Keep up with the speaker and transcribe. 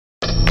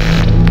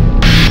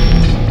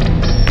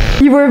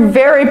You were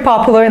very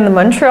popular in the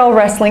Montreal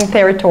wrestling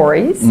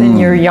territories in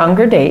your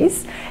younger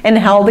days and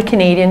held the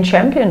Canadian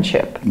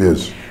Championship.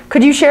 Yes.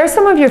 Could you share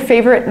some of your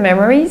favorite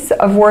memories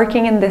of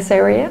working in this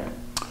area?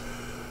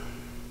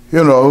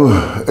 You know,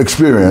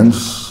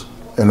 experience,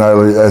 and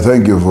I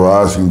thank you for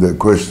asking that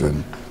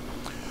question,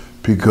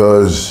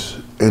 because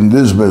in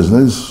this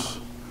business,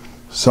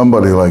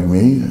 somebody like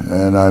me,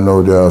 and I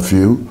know there are a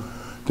few,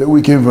 that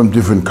we came from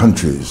different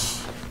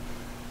countries,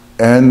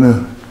 and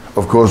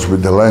of course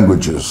with the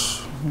languages,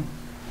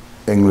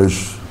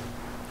 English,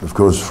 of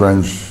course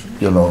French,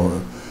 you know,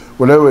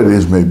 whatever it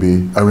is may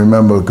be. I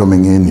remember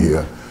coming in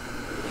here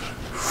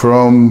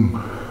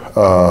from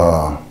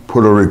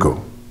Puerto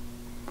Rico.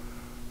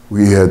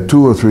 We had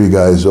 2 or 3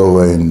 guys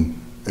over in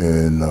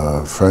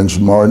French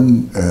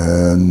Martin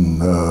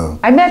and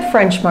I met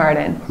French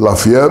Martin.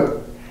 Lafayette,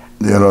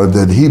 you know,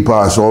 that he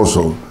passed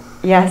also.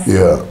 Yes.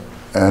 Yeah,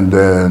 and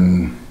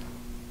then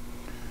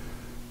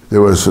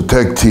there was a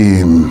tag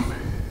team.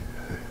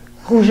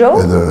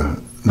 Rougeau?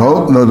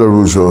 No, not the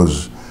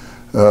Rougeaus.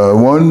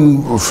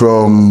 One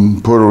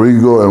from Puerto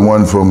Rico and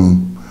one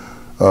from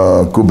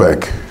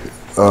Quebec.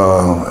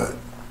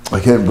 I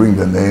can't bring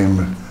the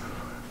name.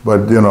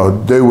 But, you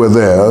know, they were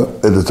there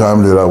at the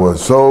time that I was.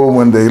 So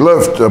when they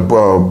left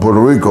Puerto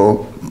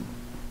Rico,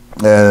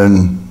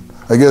 and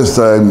I guess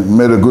I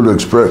made a good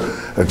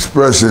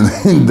expression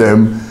in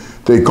them,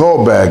 they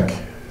called back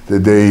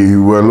that they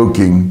were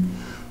looking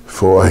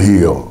for a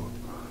heel.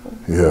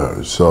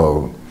 Yeah,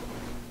 so,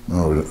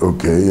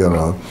 okay, you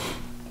know.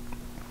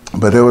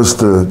 But it was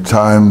the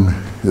time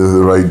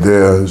right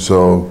there,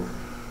 so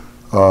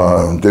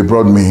they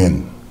brought me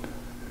in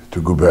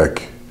to go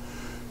back.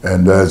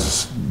 And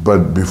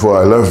but before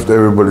I left,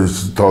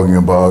 everybody's talking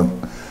about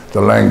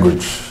the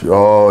language.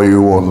 Oh,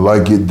 you won't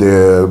like it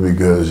there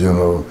because, you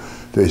know,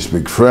 they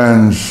speak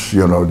French,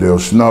 you know, they'll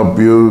snub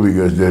you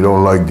because they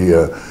don't like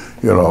the,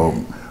 you know,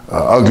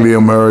 ugly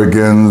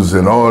Americans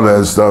and all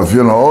that stuff,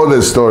 you know, all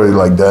this story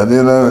like that,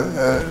 you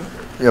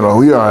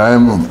know, here I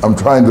am, I'm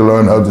trying to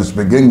learn how to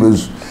speak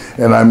English,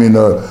 and I'm in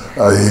a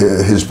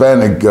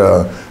Hispanic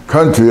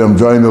country, I'm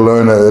trying to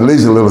learn at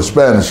least a little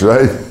Spanish,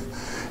 right?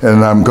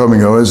 And I'm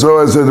coming over. So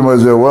I said to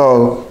myself,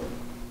 well,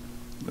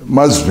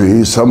 must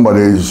be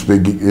somebody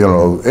speaking, you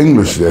know,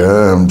 English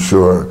there, I'm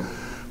sure.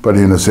 But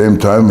in the same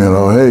time, you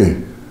know, hey,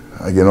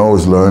 I can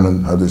always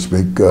learn how to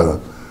speak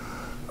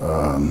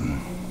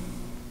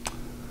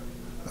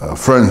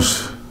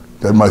French.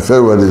 That my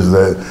favorite is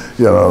that,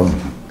 you know,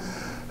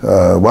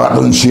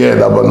 Waton Shie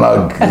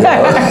Dabanak.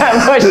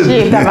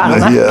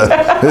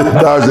 Yeah,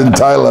 Tarzan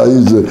Tyler.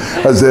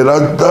 I said,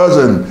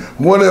 Tarzan,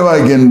 whatever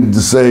I can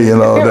say, you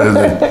know,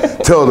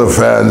 tell the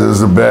fans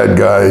it's a bad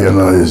guy, you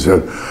know. He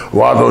said,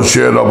 Waton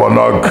Shie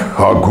Dabanak,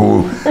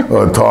 Haku,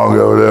 or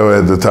Tonga, whatever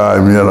at the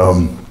time, you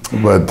know.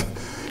 But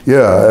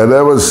yeah, and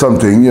that was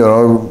something, you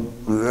know,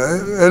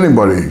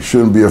 anybody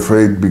shouldn't be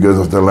afraid because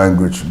of the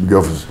language,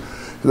 because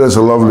that's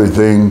a lovely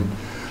thing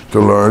to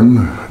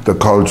learn, the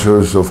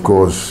cultures, of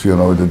course, you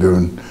know, they're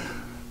doing.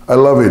 I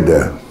love it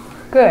there.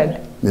 Good.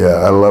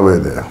 Yeah, I love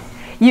it there.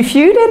 You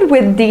feuded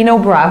with Dino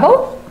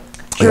Bravo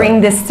during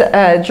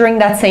during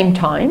that same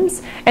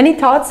times. Any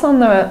thoughts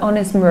on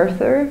his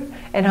murder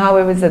and how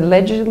it was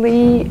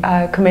allegedly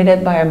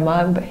committed by a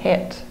mob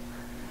hit?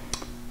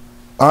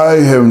 I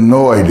have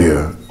no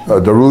idea.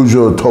 The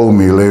Rougeau told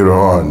me later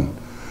on.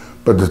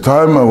 But the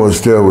time I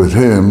was there with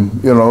him,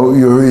 you know,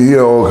 you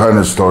hear all kind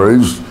of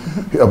stories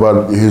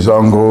about his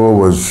uncle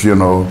was, you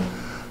know,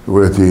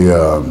 with the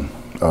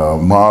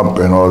mob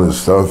and all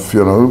this stuff,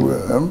 you know,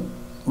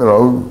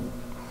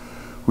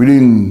 we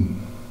didn't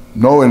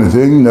know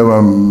anything,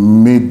 never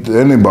meet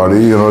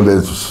anybody, you know,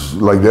 that's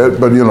like that.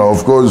 But, you know,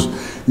 of course,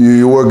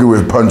 you're working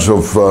with a bunch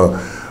of,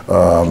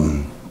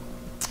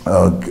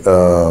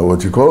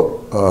 what you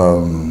call,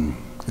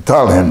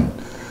 Italian,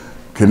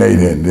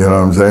 Canadian, you know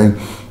what I'm saying?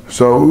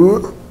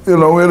 So, you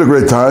know, we had a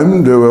great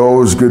time. They were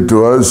always good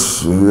to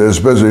us,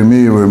 especially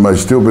me with my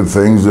stupid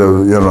things,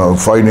 you know,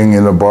 fighting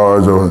in the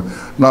bars. Or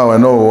now I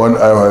know,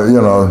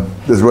 you know,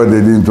 that's why they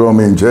didn't throw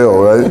me in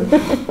jail, right?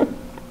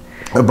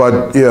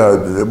 But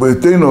yeah,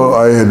 with Dino,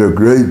 I had a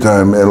great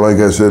time, and like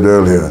I said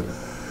earlier,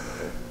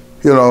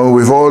 you know,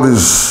 with all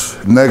this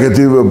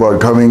negative about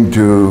coming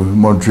to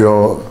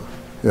Montreal,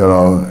 you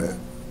know,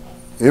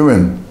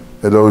 even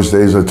at those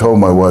days, I told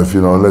my wife,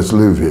 you know, let's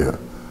live here.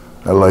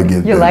 I like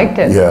it. You liked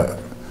it? Yeah.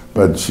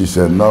 But she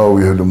said, no,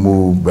 we have to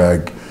move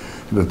back.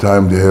 At the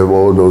time they have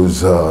all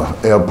those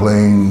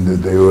airplanes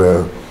that they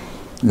were,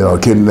 you know,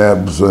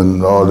 kidnaps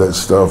and all that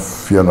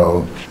stuff, you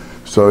know.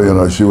 So, you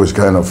know, she was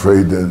kind of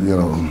afraid that, you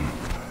know.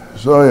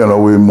 So, you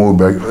know, we moved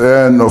back.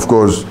 And of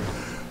course,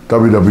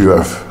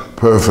 WWF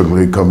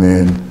perfectly come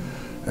in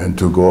and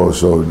took over.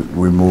 So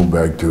we moved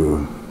back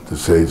to the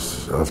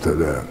States after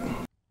that.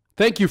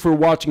 Thank you for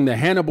watching the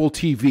Hannibal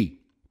TV.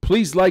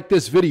 Please like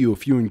this video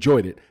if you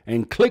enjoyed it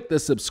and click the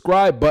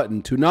subscribe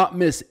button to not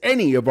miss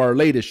any of our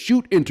latest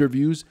shoot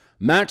interviews,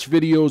 match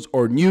videos,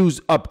 or news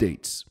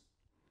updates.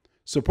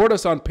 Support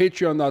us on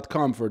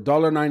patreon.com for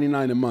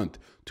 $1.99 a month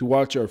to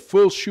watch our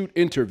full shoot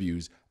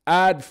interviews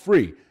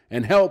ad-free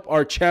and help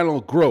our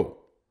channel grow.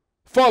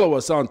 Follow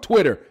us on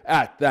Twitter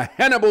at the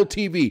Hannibal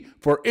TV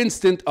for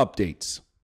instant updates.